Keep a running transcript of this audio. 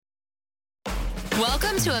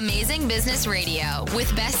Welcome to Amazing Business Radio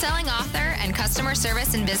with best-selling author and customer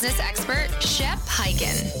service and business expert, Shep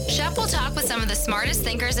Hyken. Shep will talk with some of the smartest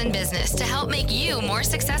thinkers in business to help make you more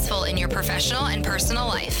successful in your professional and personal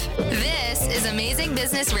life. This is Amazing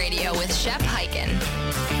Business Radio with Shep Hyken.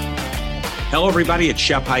 Hello, everybody. It's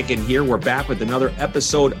Shep Hyken here. We're back with another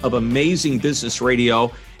episode of Amazing Business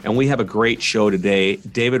Radio, and we have a great show today.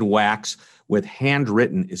 David Wax with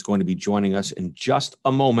Handwritten is going to be joining us in just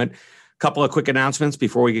a moment. Couple of quick announcements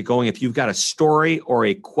before we get going. If you've got a story or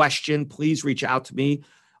a question, please reach out to me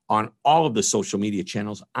on all of the social media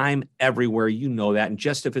channels. I'm everywhere. You know that. And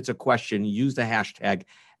just if it's a question, use the hashtag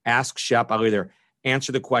AskShep. I'll either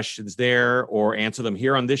answer the questions there or answer them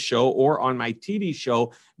here on this show or on my TV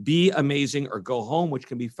show, Be Amazing or Go Home, which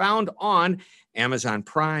can be found on Amazon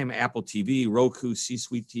Prime, Apple TV, Roku,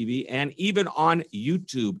 C-Suite TV, and even on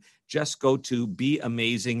YouTube. Just go to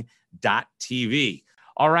beamazing.tv.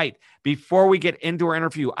 All right. Before we get into our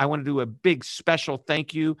interview, I want to do a big special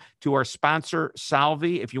thank you to our sponsor,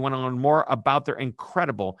 Solvvy. If you want to learn more about their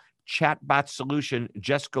incredible chatbot solution,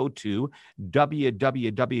 just go to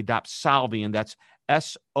www.solvvy, and that's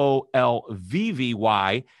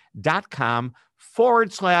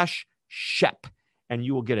solvvy.com/Shep. And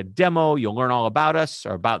you will get a demo. You'll learn all about us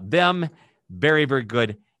or about them. Very, very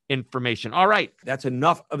good information. All right. That's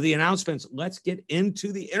enough of the announcements. Let's get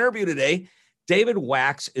into the interview today. David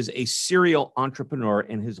Wax is a serial entrepreneur,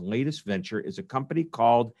 and his latest venture is a company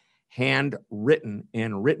called Handwritten,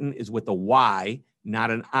 and written is with a Y,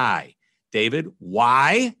 not an I. David,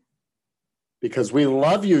 why? Because we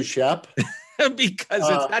love you, Shep. Because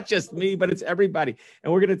it's not just me, but it's everybody.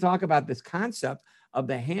 And we're going to talk about this concept of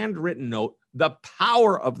the handwritten note, the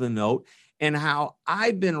power of the note, and how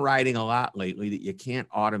I've been writing a lot lately that you can't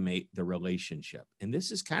automate the relationship. And this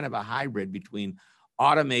is kind of a hybrid between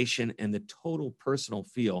automation and the total personal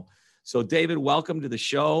feel. So David, welcome to the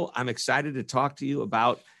show. I'm excited to talk to you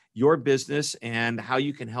about your business and how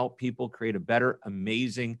you can help people create a better,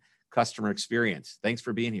 amazing customer experience. Thanks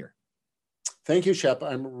for being here. Thank you, Shep.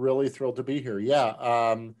 I'm really thrilled to be here. Yeah.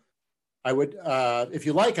 I would, if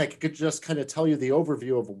you like, I could just kind of tell you the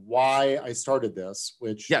overview of why I started this,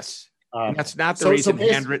 which yes. And that's not the reason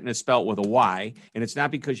handwritten is spelled with a Y. And it's not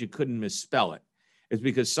because you couldn't misspell it. It's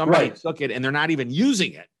because somebody took it and they're not even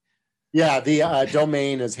using it. Yeah, the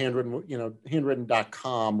domain is handwritten,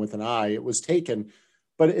 handwritten.com with an I. It was taken,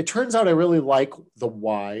 but it turns out I really like the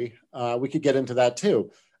Y. We could get into that too,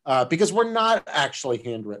 because we're not actually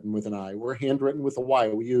handwritten with an I. We're handwritten with a Y.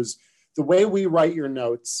 We use the way we write your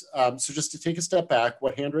notes. So just to take a step back,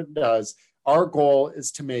 what Handwritten does, our goal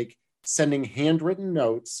is to make sending handwritten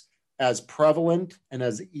notes as prevalent and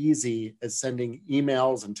as easy as sending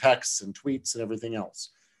emails and texts and tweets and everything else.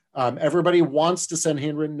 Everybody wants to send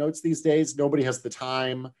handwritten notes these days. Nobody has the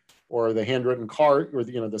time or the handwritten card or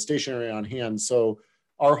the stationery on hand. So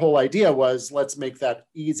our whole idea was, let's make that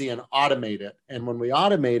easy and automate it. And when we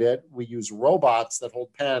automate it, we use robots that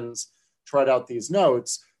hold pens to write out these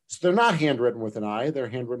notes. So they're not handwritten with an I, they're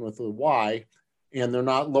handwritten with a Y, and they're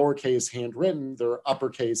not lowercase handwritten, they're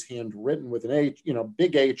uppercase handwritten with an H,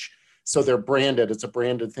 big H. So they're branded. It's a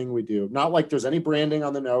branded thing we do. Not like there's any branding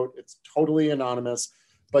on the note. It's totally anonymous,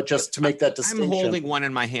 but just to make that distinction. I'm holding one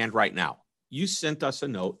in my hand right now. You sent us a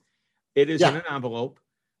note. It is in an envelope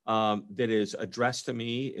that is addressed to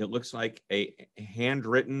me. It looks like a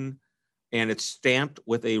handwritten, and it's stamped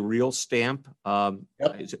with a real stamp.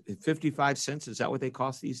 Is it 55 cents? Is that what they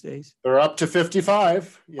cost these days? They're up to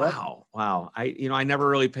 55. Yep. Wow. I never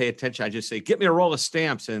really pay attention. I just say, get me a roll of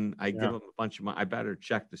stamps, and I give them a bunch of I better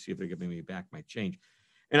check to see if they're giving me back my change.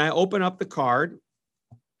 And I open up the card,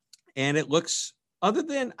 and it looks, other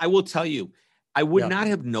than, I will tell you, I would not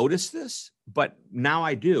have noticed this, but now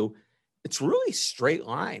I do. It's really straight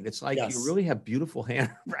line. It's like you really have beautiful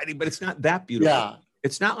handwriting, but it's not that beautiful. Yeah.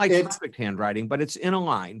 It's not like perfect handwriting, but it's in a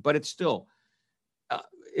line, but it's still,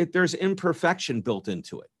 there's imperfection built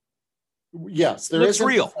into it. Yes, there is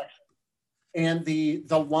real. And the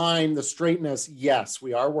line, the straightness, yes,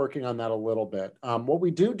 we are working on that a little bit. What we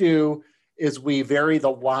do is we vary the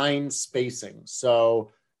line spacing. So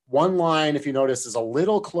one line, if you notice, is a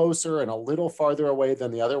little closer and a little farther away than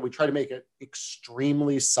the other. We try to make it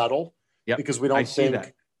extremely subtle because we don't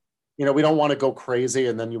think, we don't want to go crazy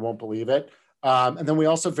and then you won't believe it. And then we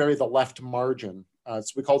also vary the left margin. So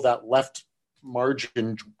we call that left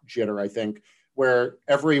margin jitter, I think, where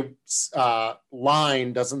every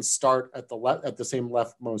line doesn't start at the same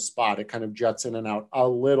leftmost spot. It kind of jets in and out a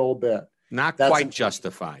little bit. Not quite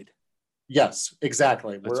justified. Yes,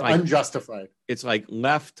 exactly. We're unjustified. It's like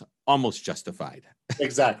left, almost justified.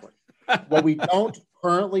 Exactly. What we don't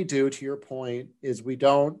currently do, to your point, is we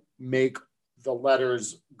don't make the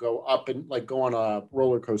letters go up and like go on a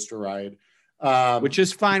roller coaster ride. Which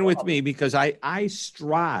is fine with me because I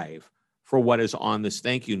strive for what is on this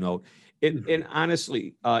thank you note. And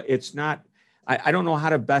honestly, it's not, I don't know how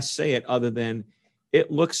to best say it other than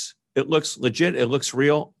it looks legit, it looks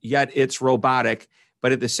real, yet it's robotic,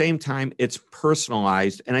 but at the same time, it's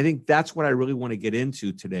personalized. And I think that's what I really want to get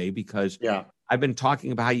into today because I've been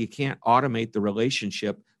talking about how you can't automate the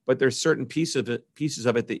relationship, but there's certain pieces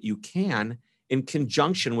of it that you can in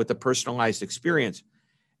conjunction with the personalized experience.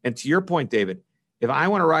 And to your point, David, if I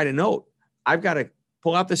want to write a note, I've got to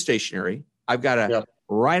pull out the stationery. I've got to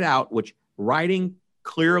write out, which writing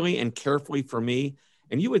clearly and carefully for me.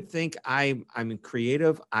 And you would think I'm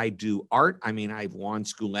creative. I do art. I mean, I've won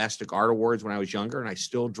Scholastic Art Awards when I was younger, and I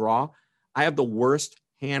still draw. I have the worst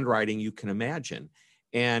handwriting you can imagine.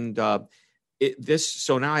 And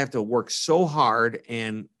so now I have to work so hard,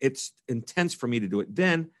 and it's intense for me to do it.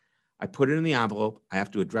 Then I put it in the envelope. I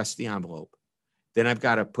have to address the envelope. Then I've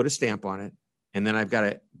got to put a stamp on it, and then I've got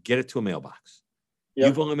to get it to a mailbox. Yep.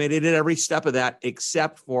 You've eliminated every step of that,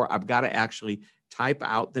 except for I've got to actually type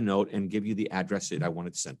out the note and give you the address that I want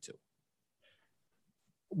it sent to.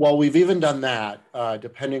 Well, we've even done that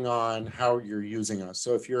depending on how you're using us.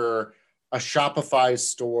 So if you're a Shopify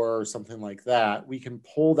store or something like that, we can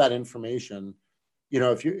pull that information.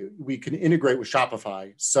 We can integrate with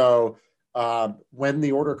Shopify. So when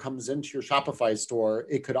the order comes into your Shopify store,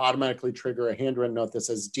 it could automatically trigger a handwritten note that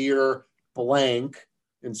says, "Dear blank,"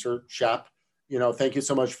 insert Shep, thank you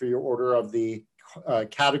so much for your order of the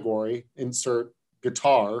category, insert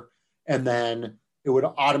guitar, and then it would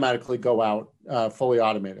automatically go out fully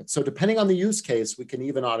automated. So depending on the use case, we can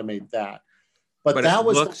even automate that. But that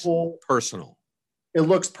was the whole personal. It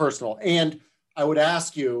looks personal. And I would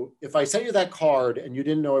ask you, if I sent you that card and you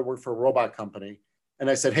didn't know I worked for a robot company, and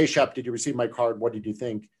I said, "Hey, Shep, did you receive my card? What did you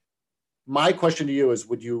think?" My question to you is,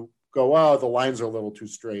 would you go, "Oh, the lines are a little too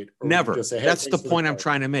straight"? Or never. Just say, "Hey, that's the point I'm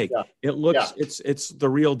trying to make. Yeah. It looks, it's the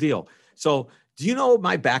real deal. So do you know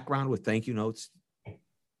my background with thank you notes?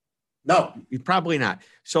 No. Probably not.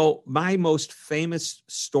 So my most famous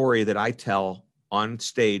story that I tell on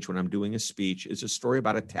stage when I'm doing a speech is a story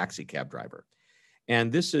about a taxi cab driver.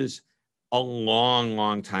 And this is a long,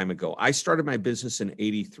 long time ago. I started my business in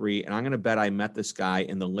 83, and I'm going to bet I met this guy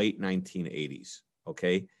in the late 1980s.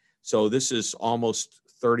 Okay. So this is almost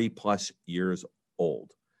 30 plus years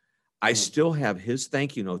old. I still have his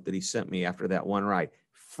thank you note that he sent me after that one ride,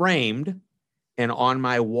 framed and on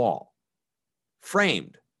my wall.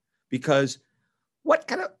 Framed. Because what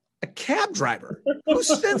kind of a cab driver who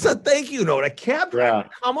sends a thank you note? A cab driver,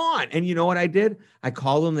 come on. And you know what I did? I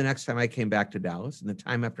called him the next time I came back to Dallas, and the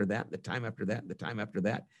time after that, the time after that, the time after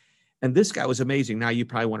that. And this guy was amazing. Now you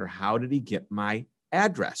probably wonder, how did he get my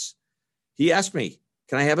address? He asked me,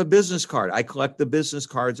 "Can I have a business card?" I collect the business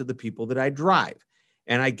cards of the people that I drive.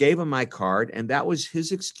 And I gave him my card, and that was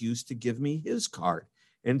his excuse to give me his card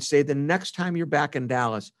and say, "The next time you're back in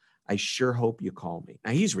Dallas, I sure hope you call me."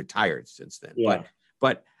 Now he's retired since then,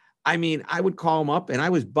 but I mean, I would call him up, and I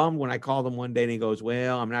was bummed when I called him one day and he goes,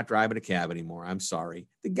 "Well, I'm not driving a cab anymore. I'm sorry."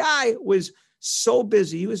 The guy was so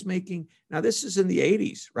busy. He was making, now this is in the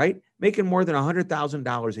 80s, right? Making more than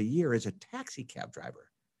 $100,000 a year as a taxi cab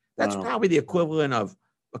driver. That's probably the equivalent of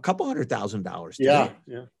a couple $100,000. Yeah.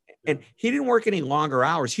 And he didn't work any longer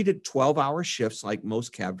hours. He did 12-hour shifts like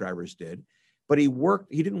most cab drivers did, but he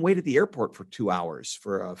didn't wait at the airport for 2 hours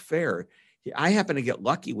for a fare. I happened to get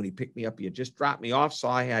lucky when he picked me up. He had just dropped me off,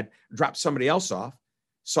 saw I had dropped somebody else off,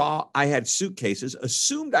 saw I had suitcases,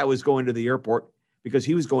 assumed I was going to the airport because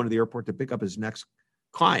he was going to the airport to pick up his next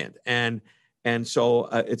client. And so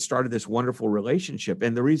it started this wonderful relationship.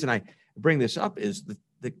 And the reason I bring this up is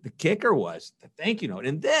the kicker was the thank you note.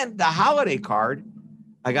 And then the holiday card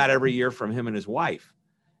I got every year from him and his wife.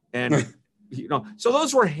 And, so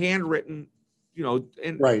those were handwritten,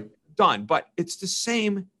 and done, but it's the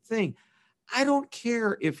same thing. I don't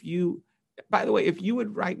care if you, by the way, if you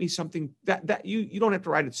would write me something that you don't have to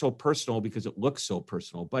write it so personal because it looks so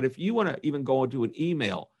personal, but if you want to even go into an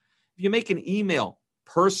email, if you make an email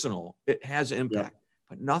personal, it has impact,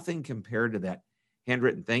 but nothing compared to that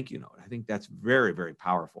handwritten thank you note. I think that's very, very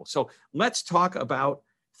powerful. So let's talk about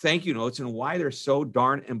thank you notes and why they're so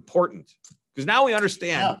darn important, because now we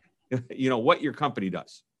understand, what your company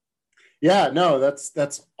does. Yeah, no,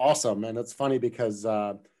 that's awesome. And it's funny because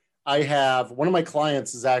I have one of my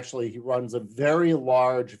clients he runs a very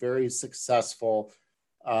large, very successful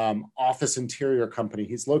office interior company.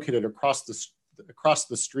 He's located across the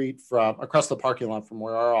parking lot from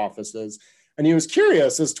where our office is. And he was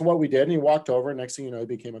curious as to what we did. And he walked over, and next thing you know, he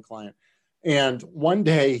became a client. And one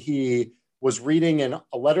day he was reading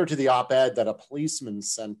a letter to the op-ed that a policeman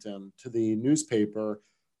sent him to the newspaper,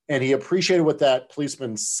 and he appreciated what that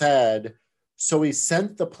policeman said. So he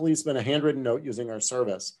sent the policeman a handwritten note using our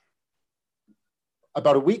service.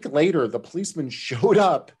 About a week later, the policeman showed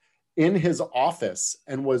up in his office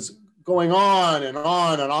and was going on and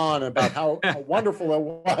on and on about how wonderful it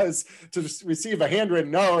was to receive a handwritten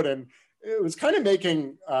note. And it was kind of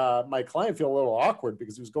making my client feel a little awkward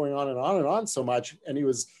because he was going on and on and on so much. And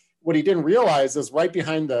what he didn't realize is right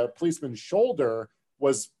behind the policeman's shoulder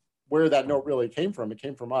was where that note really came from. It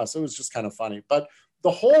came from us. It was just kind of funny. But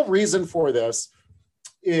the whole reason for this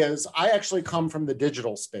is I actually come from the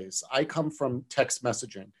digital space. I come from text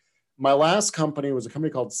messaging. My last company was a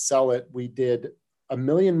company called Sell It. We did 1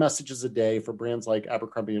 million messages a day for brands like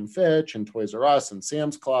Abercrombie and Fitch and Toys R Us and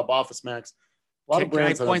Sam's Club, Office Max. A lot of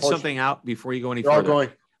brands. Can I point something out before you go any further?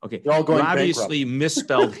 They're all going you obviously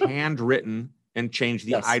misspelled handwritten and changed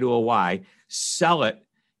the I to a Y. Sell It,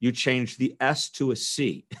 you changed the S to a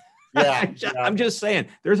C. Yeah. I'm just saying,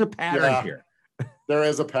 there's a pattern here. There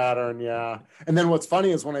is a pattern, yeah. And then what's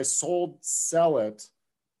funny is when I sold Sell It,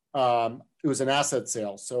 it was an asset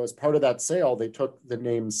sale. So as part of that sale, they took the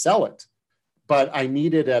name Sell It. But I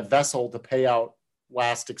needed a vessel to pay out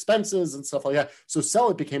last expenses and stuff like that. So Sell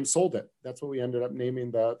It became Sold It. That's what we ended up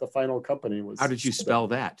naming the final company. Was How did you spell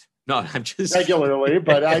that? No, I'm just regularly,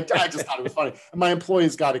 but I just thought it was funny. And my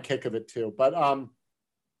employees got a kick of it too. But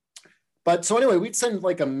so anyway, we'd send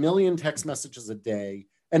like 1 million text messages a day,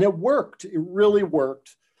 and it worked. It really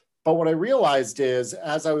worked. But what I realized is,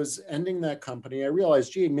 as I was ending that company, I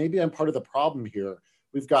realized, gee, maybe I'm part of the problem here.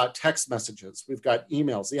 We've got text messages, we've got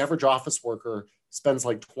emails. The average office worker spends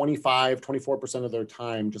like 24% of their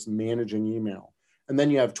time just managing email. And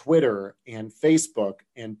then you have Twitter and Facebook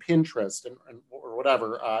and Pinterest or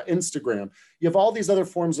whatever, Instagram. You have all these other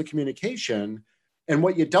forms of communication. And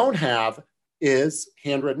what you don't have is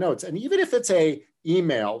handwritten notes. And even if it's a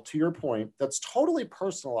email, to your point, that's totally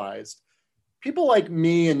personalized, people like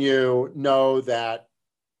me and you know that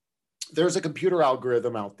there's a computer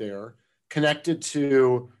algorithm out there connected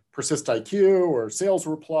to Persist IQ or Sales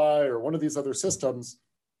Reply or one of these other systems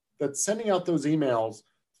that's sending out those emails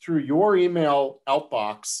through your email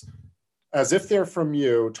outbox as if they're from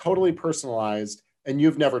you, totally personalized, and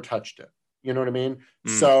you've never touched it. You know what I mean?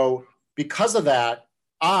 So because of that,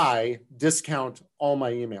 I discount all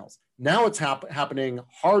my emails. Now it's happening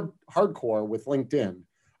hardcore with LinkedIn.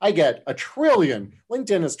 I get 1 trillion.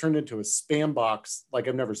 LinkedIn has turned into a spam box like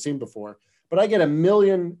I've never seen before. But I get 1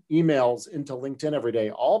 million emails into LinkedIn every day,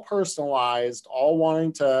 all personalized, all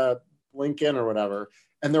wanting to link in or whatever.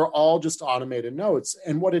 And they're all just automated notes.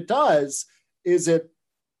 And what it does is it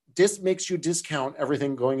makes you discount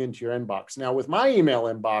everything going into your inbox. Now, with my email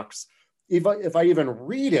inbox, if I even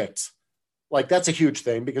read it, like that's a huge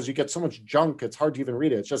thing because you get so much junk, it's hard to even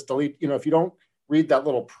read it. It's just delete, if you don't read that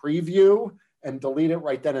little preview and delete it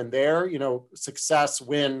right then and there, success,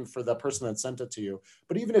 win for the person that sent it to you.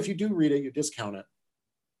 But even if you do read it, you discount it.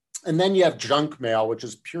 And then you have junk mail, which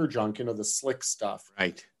is pure junk, the slick stuff.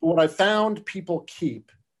 Right. But what I found people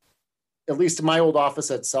keep, at least in my old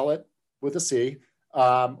office at Sell It with a C,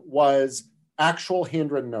 was actual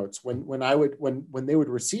handwritten notes. When they would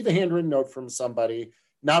receive a handwritten note from somebody,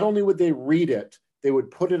 not only would they read it, they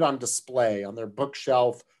would put it on display on their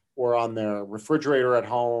bookshelf or on their refrigerator at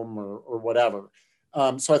home or whatever.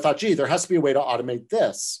 So I thought, gee, there has to be a way to automate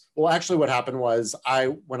this. Well, actually what happened was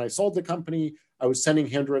when I sold the company, I was sending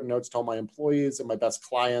handwritten notes to all my employees and my best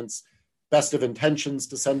clients, best of intentions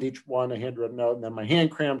to send each one a handwritten note. And then my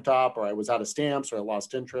hand cramped up or I was out of stamps or I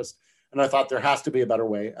lost interest. And I thought there has to be a better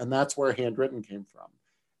way. And that's where handwritten came from.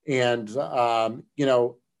 And,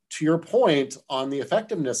 to your point on the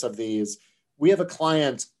effectiveness of these, we have a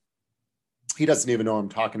client, he doesn't even know I'm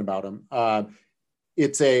talking about him. I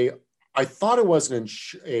thought it was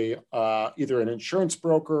either an insurance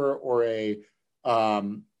broker or a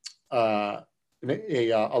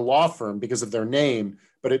law firm because of their name,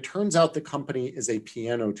 but it turns out the company is a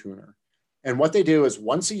piano tuner. And what they do is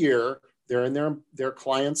once a year, they're in their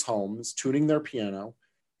clients' homes tuning their piano,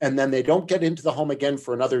 and then they don't get into the home again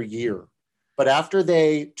for another year. But after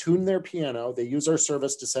they tune their piano, they use our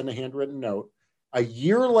service to send a handwritten note. A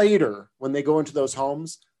year later, when they go into those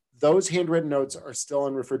homes, those handwritten notes are still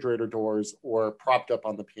on refrigerator doors or propped up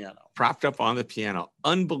on the piano. Propped up on the piano.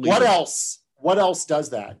 Unbelievable. What else does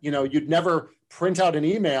that? You'd never print out an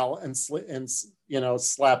email and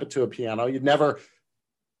slap it to a piano. You'd never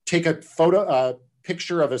take a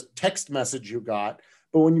picture of a text message you got.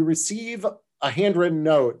 But when you receive a handwritten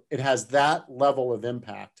note, it has that level of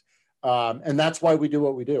impact. And that's why we do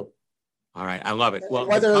what we do. All right. I love it. Well,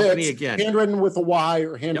 whether the company, it's again, handwritten with a Y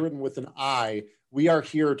or handwritten with an I, we are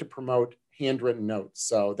here to promote handwritten notes.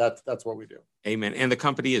 So that's what we do. Amen. And the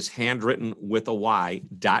company is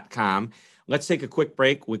handwrittenwithany.com. Let's take a quick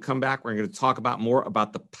break. When we come back, we're going to talk about more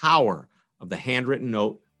about the power of the handwritten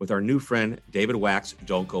note with our new friend, David Wax.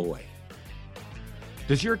 Don't go away.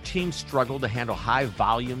 Does your team struggle to handle high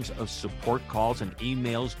volumes of support calls and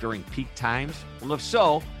emails during peak times? Well, if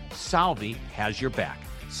so, Solvvy has your back.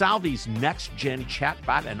 Solvvy's next-gen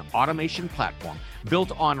chatbot and automation platform,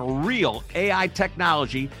 built on real AI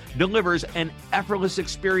technology, delivers an effortless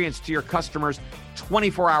experience to your customers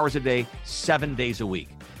 24 hours a day, 7 days a week.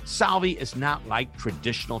 Solvvy is not like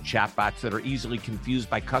traditional chatbots that are easily confused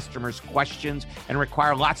by customers' questions and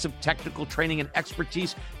require lots of technical training and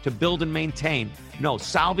expertise to build and maintain. No,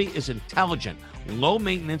 Solvvy is intelligent, low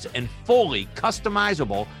maintenance, and fully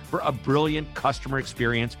customizable for a brilliant customer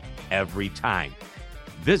experience every time.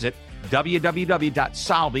 Visit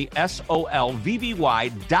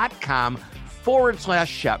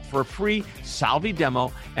www.solvvy.com/Shep for a free Solvvy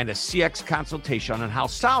demo and a CX consultation on how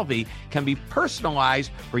Solvvy can be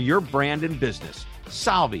personalized for your brand and business.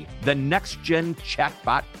 Solvvy, the next-gen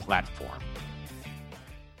chatbot platform.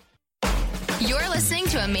 You're listening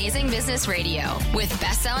to Amazing Business Radio with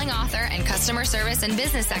best-selling author and customer service and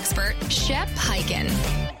business expert, Shep Hyken.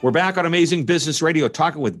 We're back on Amazing Business Radio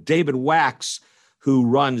talking with David Wax, who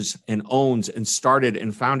runs and owns and started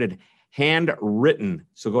and founded Handwritten.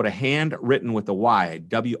 So go to handwritten with a Y,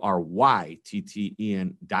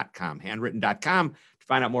 WRYTTEN.com, handwritten.com to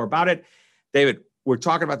find out more about it. David, we're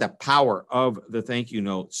talking about the power of the thank you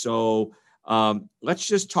note. So let's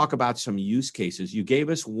just talk about some use cases. You gave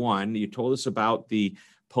us one. You told us about the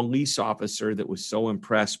police officer that was so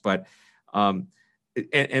impressed, but and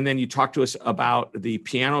then you talked to us about the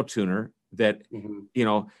piano tuner that, you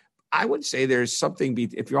know, I would say there's something,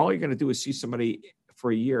 if all you're going to do is see somebody for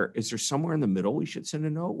a year, is there somewhere in the middle we should send a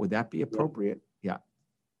note? Would that be appropriate?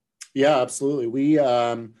 Yeah, absolutely. We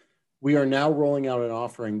are now rolling out an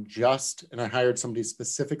offering and I hired somebody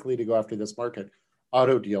specifically to go after this market,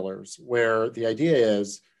 auto dealers, where the idea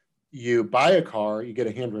is you buy a car, you get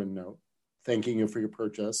a handwritten note thanking you for your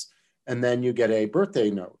purchase, and then you get a birthday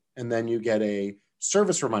note, and then you get a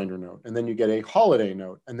service reminder note, and then you get a holiday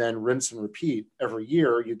note, and then rinse and repeat. Every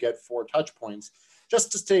year you get 4 touch points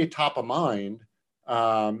just to stay top of mind,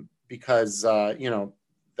 because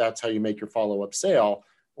that's how you make your follow-up sale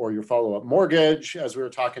or your follow-up mortgage, as we were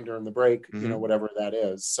talking during the break, whatever that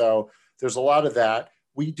is. So there's a lot of that.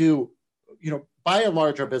 We do, by and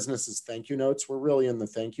large, our business is thank you notes. We're really in the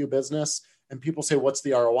thank you business. And people say, what's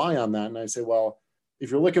the ROI on that? And I say, well,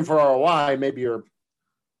 if you're looking for ROI, maybe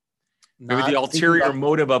the ulterior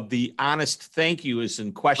motive of the honest thank you is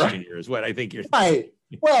in question here, is what I think you're right.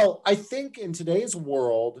 Well, I think in today's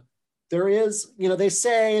world, there is, they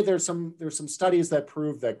say there's some studies that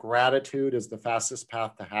prove that gratitude is the fastest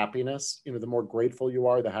path to happiness. The more grateful you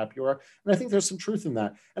are, the happier you are. And I think there's some truth in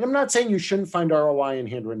that. And I'm not saying you shouldn't find ROI in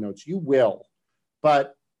handwritten notes. You will.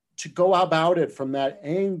 But to go about it from that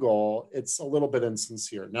angle, it's a little bit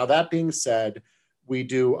insincere. Now, that being said, we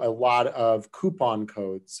do a lot of coupon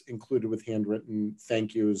codes included with handwritten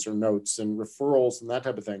thank yous or notes and referrals and that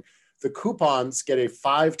type of thing. The coupons get a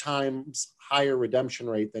 5 times higher redemption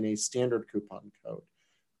rate than a standard coupon code.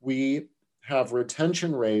 We have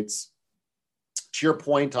retention rates, to your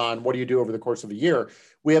point on what do you do over the course of a year.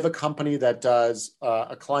 We have a company that does,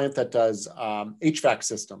 a client that does HVAC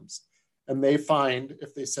systems. And they find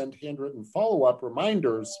if they send handwritten follow-up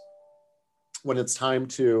reminders when it's time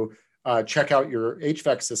to check out your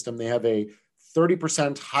HVAC system, they have a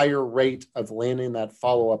 30% higher rate of landing that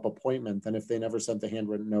follow-up appointment than if they never sent the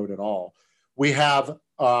handwritten note at all. We have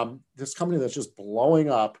this company that's just blowing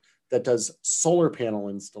up that does solar panel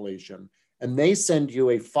installation, and they send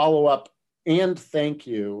you a follow-up and thank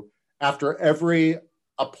you after every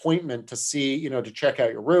appointment to see, to check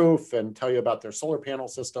out your roof and tell you about their solar panel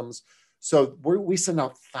systems. So we send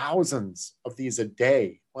out thousands of these a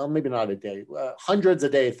day. Well, maybe not a day, hundreds a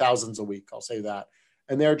day, thousands a week, I'll say that.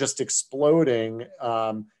 And they're just exploding.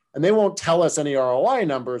 And they won't tell us any ROI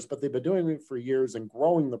numbers, but they've been doing it for years and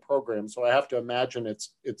growing the program. So I have to imagine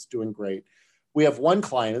it's doing great. We have one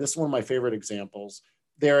client, and this is one of my favorite examples.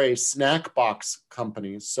 They're a snack box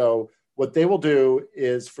company. So what they will do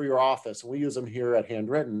is for your office, and we use them here at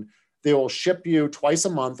Handwritten, they will ship you twice a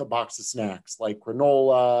month a box of snacks like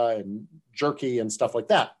granola and jerky and stuff like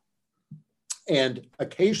that. And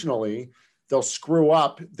occasionally they'll screw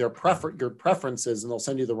up your preferences and they'll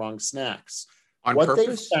send you the wrong snacks. On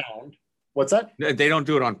purpose? They found, what's that? They don't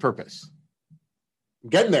do it on purpose. I'm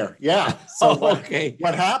getting there, yeah. So okay.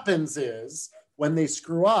 What happens is when they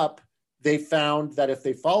screw up, they found that if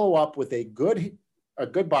they follow up with a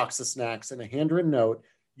good box of snacks and a handwritten note,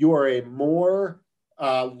 you are a more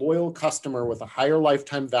loyal customer with a higher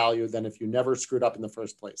lifetime value than if you never screwed up in the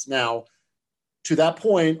first place. Now, to that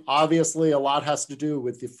point, obviously a lot has to do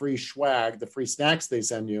with the free swag, the free snacks they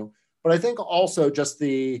send you. But I think also just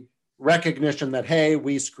the recognition that, hey,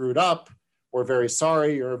 we screwed up. We're very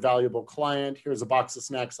sorry. You're a valuable client. Here's a box of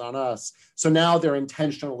snacks on us. So now they're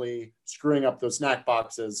intentionally screwing up those snack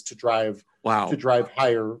boxes to drive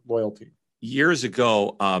higher loyalty. Years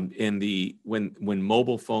ago, when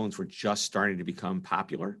mobile phones were just starting to become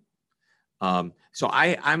popular. So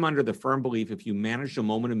I'm under the firm belief if you manage the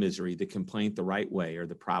moment of misery, the complaint the right way, or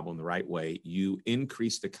the problem the right way, you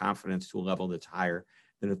increase the confidence to a level that's higher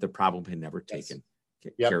than if the problem had never taken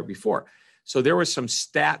care of before. So there were some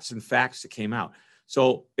stats and facts that came out.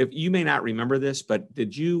 So if you may not remember this, but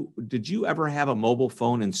did you ever have a mobile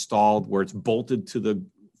phone installed where it's bolted to the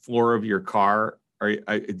floor of your car?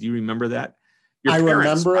 Do you remember that? I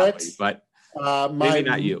remember it, but maybe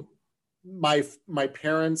not you. My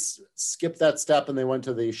parents skipped that step and they went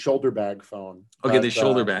to the shoulder bag phone. Okay, the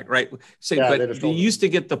shoulder bag, right? But they used to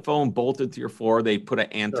get the phone bolted to your floor. They put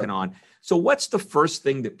an antenna on. So what's the first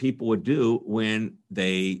thing that people would do when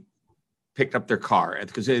they picked up their car?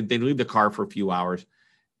 Because they leave the car for a few hours.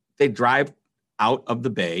 They drive out of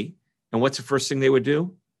the bay. And what's the first thing they would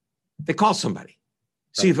do? They call somebody,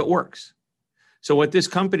 see if it works. So what this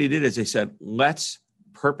company did is they said, let's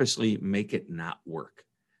purposely make it not work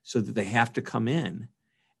so that they have to come in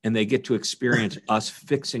and they get to experience us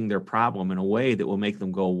fixing their problem in a way that will make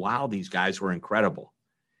them go, wow, these guys were incredible.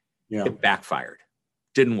 Yeah. It backfired.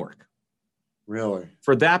 Didn't work. Really?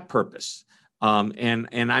 For that purpose. And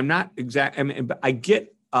I'm not exact. I mean, I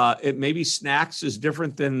get it. Maybe snacks is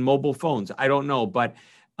different than mobile phones. I don't know, but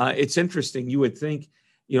it's interesting. You would think,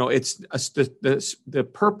 it's the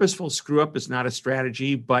purposeful screw up is not a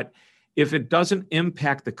strategy, but if it doesn't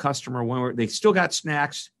impact the customer when they still got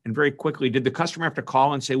snacks and very quickly, did the customer have to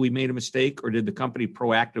call and say we made a mistake, or did the company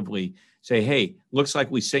proactively say, hey, looks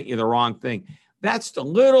like we sent you the wrong thing? That's a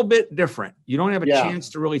little bit different. You don't have a chance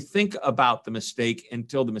to really think about the mistake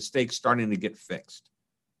until the mistake's starting to get fixed.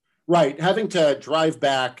 Right. Having to drive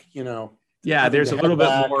back, Yeah, there's a little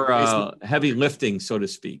bit more heavy lifting, so to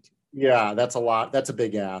speak. Yeah, that's a lot. That's a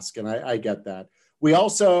big ask. And I get that. We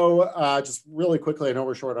also, just really quickly, I know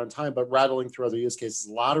we're short on time, but rattling through other use cases,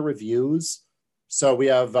 a lot of reviews. So we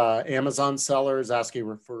have Amazon sellers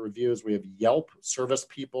asking for reviews. We have Yelp service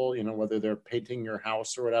people, whether they're painting your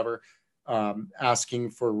house or whatever,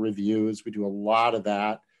 asking for reviews. We do a lot of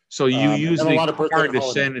that. So you use the card to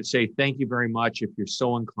send and say, thank you very much. If you're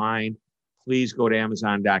so inclined, please go to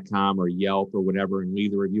Amazon.com or Yelp or whatever and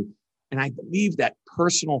leave the review. And I believe that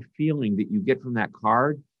personal feeling that you get from that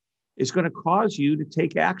card is going to cause you to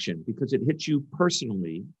take action because it hits you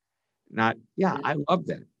personally. I love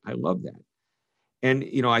that. I love that. And,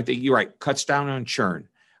 I think you're right. Cuts down on churn,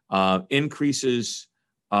 increases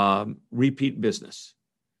repeat business.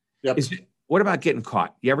 Yep. What about getting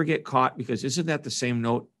caught? You ever get caught? Because isn't that the same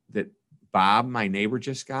note that Bob, my neighbor,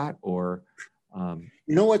 just got? Or,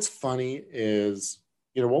 what's funny is,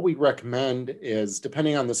 what we recommend is,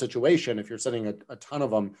 depending on the situation, if you're sending a ton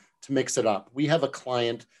of them, to mix it up. We have a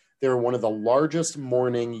client, they're one of the largest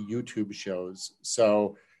morning YouTube shows.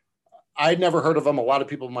 So I'd never heard of them. A lot of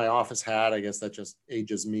people in my office had. I guess that just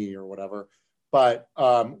ages me or whatever. But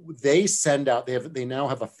they send out, they now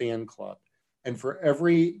have a fan club. And for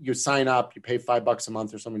every, you sign up, you pay $5 a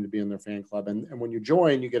month or something to be in their fan club. And when you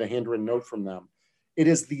join, you get a handwritten note from them. It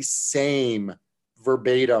is the same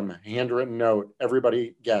verbatim handwritten note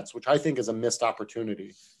everybody gets, which I think is a missed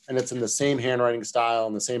opportunity. And it's in the same handwriting style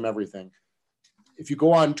and the same everything. If you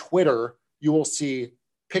go on Twitter, you will see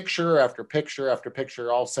picture after picture after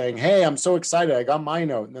picture all saying, hey, I'm so excited. I got my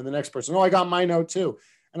note. And then the next person, I got my note too.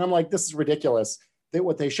 And I'm like, this is ridiculous.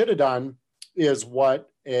 What they should have done is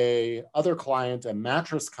what a other client, a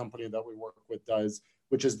mattress company that we work with does,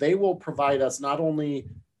 which is they will provide us not only,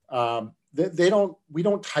 we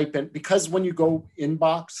don't type in, because when you go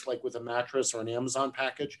inbox, like with a mattress or an Amazon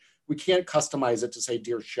package, we can't customize it to say,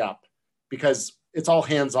 Dear Shep, because it's all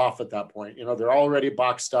hands off at that point. They're already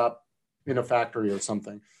boxed up in a factory or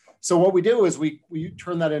something. So what we do is we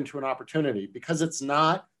turn that into an opportunity because it's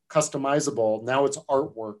not customizable. Now it's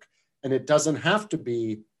artwork, and it doesn't have to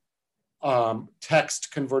be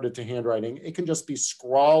text converted to handwriting. It can just be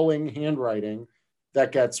scrawling handwriting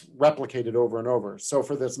that gets replicated over and over. So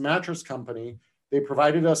for this mattress company, they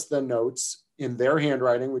provided us the notes in their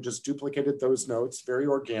handwriting. We just duplicated those notes, very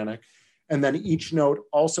organic. And then each note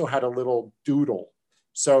also had a little doodle.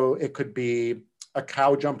 So it could be a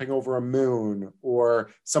cow jumping over a moon,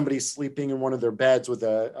 or somebody sleeping in one of their beds with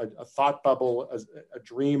a thought bubble, a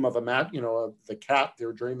dream of of the cat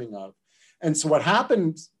they're dreaming of. And so what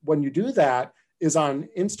happens when you do that is on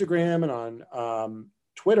Instagram and on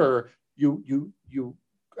Twitter, you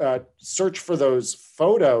search for those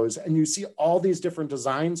photos and you see all these different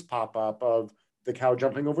designs pop up of the cow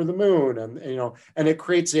jumping over the moon, and it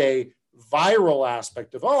creates a viral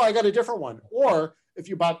aspect of, oh, I got a different one. Or if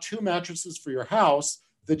you bought 2 mattresses for your house,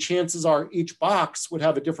 the chances are each box would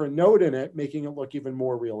have a different note in it, making it look even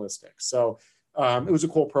more realistic. So it was a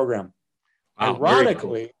cool program. Wow,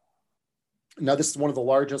 ironically, now this is one of the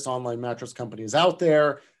largest online mattress companies out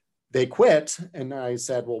there. They quit. And I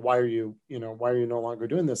said, well, why are you no longer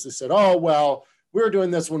doing this? They said, oh, well, we were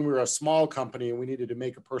doing this when we were a small company and we needed to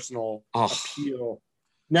make a personal appeal.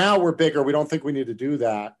 Now we're bigger. We don't think we need to do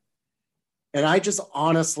that. And I just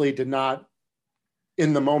honestly did not,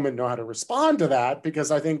 in the moment, know how to respond to that,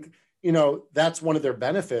 because I think, that's one of their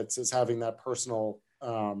benefits, is having that personal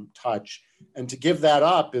touch. And to give that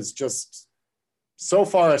up is just so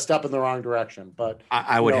far a step in the wrong direction. But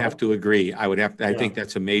I would have to agree. I think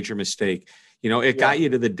that's a major mistake. It got you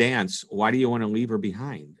to the dance. Why do you want to leave her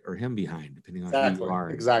behind or him behind, depending on who you are?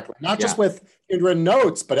 Exactly. Not just with handwritten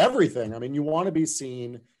notes, but everything. I mean, you want to be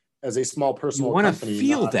seen as a small personal company.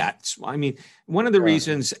 You want to feel that. I mean, one of the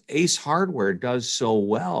reasons Ace Hardware does so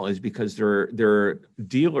well is because they're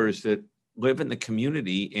dealers that live in the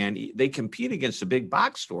community, and they compete against a big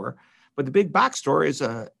box store, but the big box store is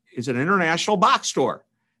an international box store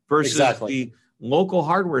versus the local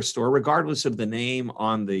hardware store, regardless of the name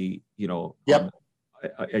on the,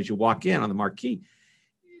 as you walk in on the marquee.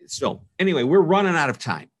 So anyway, we're running out of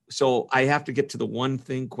time. So I have to get to the one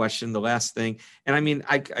thing question, the last thing. And I mean,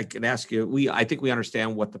 I can ask you, I think we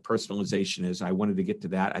understand what the personalization is. I wanted to get to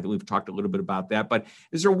that. I think we've talked a little bit about that, but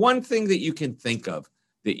is there one thing that you can think of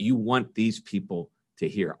that you want these people to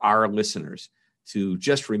hear, our listeners, to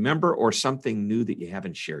just remember, or something new that you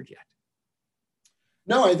haven't shared yet?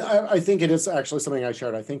 No, I think it is actually something I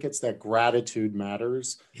shared. I think it's that gratitude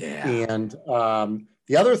matters. Yeah. And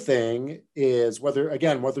the other thing is whether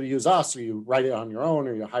you use us or you write it on your own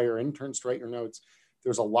or you hire interns to write your notes,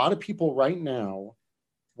 there's a lot of people right now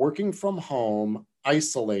working from home,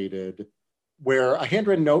 isolated, where a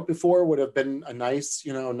handwritten note before would have been a nice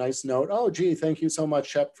note. Oh, gee, thank you so much,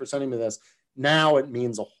 Shep, for sending me this. Now it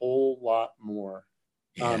means a whole lot more.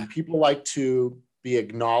 Yeah. People like to be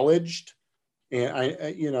acknowledged. And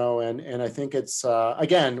I think it's,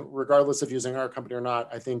 again, regardless of using our company or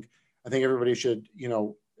not, I think everybody should,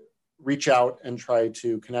 reach out and try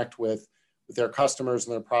to connect with their customers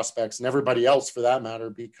and their prospects and everybody else for that matter,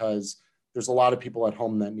 because there's a lot of people at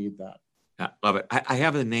home that need that. I love it. I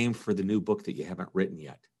have a name for the new book that you haven't written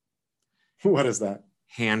yet. What is that?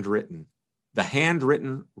 Handwritten. The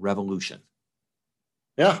Handwritten Revolution.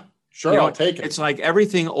 Yeah, sure. I'll take it. It's like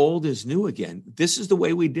everything old is new again. This is the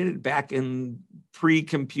way we did it back in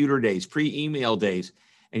pre-computer days, pre-email days.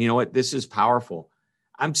 And you know what? This is powerful.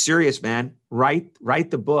 I'm serious, man. Write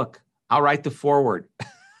the book. I'll write the foreword.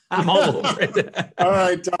 I'm all over it. All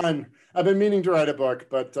right, done. I've been meaning to write a book,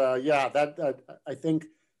 but I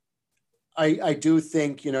do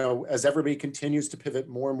think, as everybody continues to pivot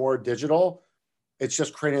more and more digital, it's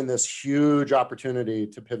just creating this huge opportunity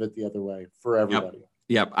to pivot the other way for everybody.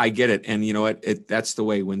 Yep, I get it. And you know what? That's the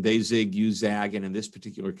way. When they zig, you zag. And in this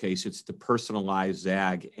particular case, it's the personalized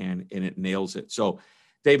zag, and it nails it. So,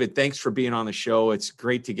 David, thanks for being on the show. It's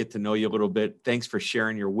great to get to know you a little bit. Thanks for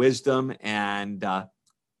sharing your wisdom. And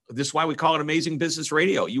this is why we call it Amazing Business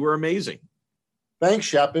Radio. You were amazing. Thanks,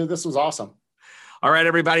 Shep. This was awesome. All right,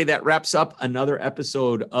 everybody, that wraps up another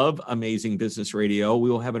episode of Amazing Business Radio. We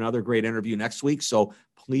will have another great interview next week, so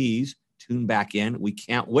please tune back in. We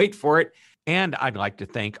can't wait for it. And I'd like to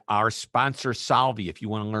thank our sponsor, Solvvy. If you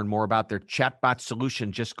want to learn more about their chatbot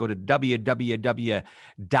solution, just go to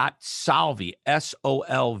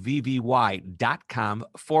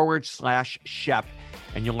www.solvvy.com/Shep,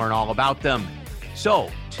 and you'll learn all about them. So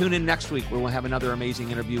tune in next week where we'll have another amazing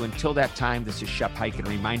interview. Until that time, this is Shep Hyken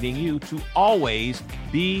reminding you to always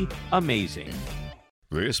be amazing.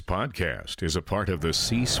 This podcast is a part of the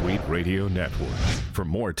C-Suite Radio Network. For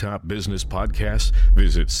more top business podcasts,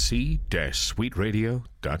 visit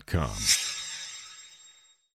c-suiteradio.com.